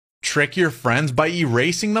Trick your friends by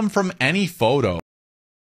erasing them from any photo.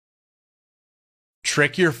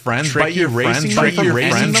 Trick your friends by erasing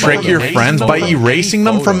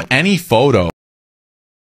them from any photo.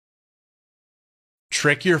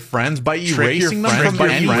 Trick your friends by erasing them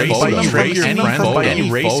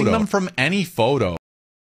from any photo.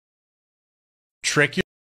 Trick your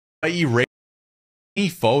by erasing any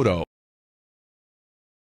photo.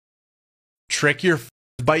 Trick your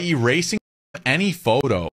friends by erasing any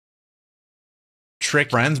photo.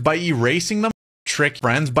 Trick friends by erasing them. Trick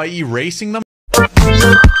friends by erasing them.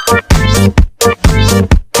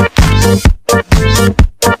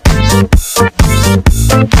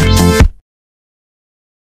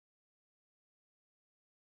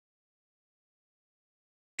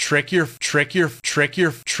 Trick your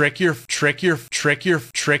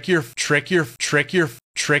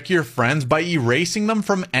friends by erasing them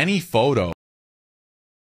from any photo.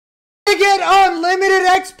 To get unlimited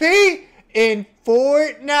XP in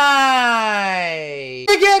Fortnite.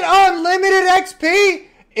 To get unlimited XP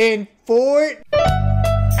in Fortnite.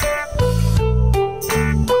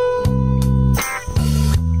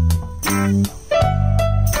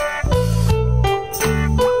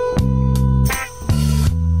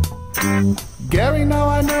 Gary, now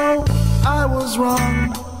I know I was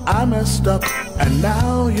wrong. I messed up and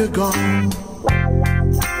now you're gone.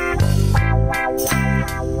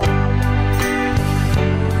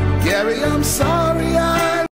 Gary, I'm sorry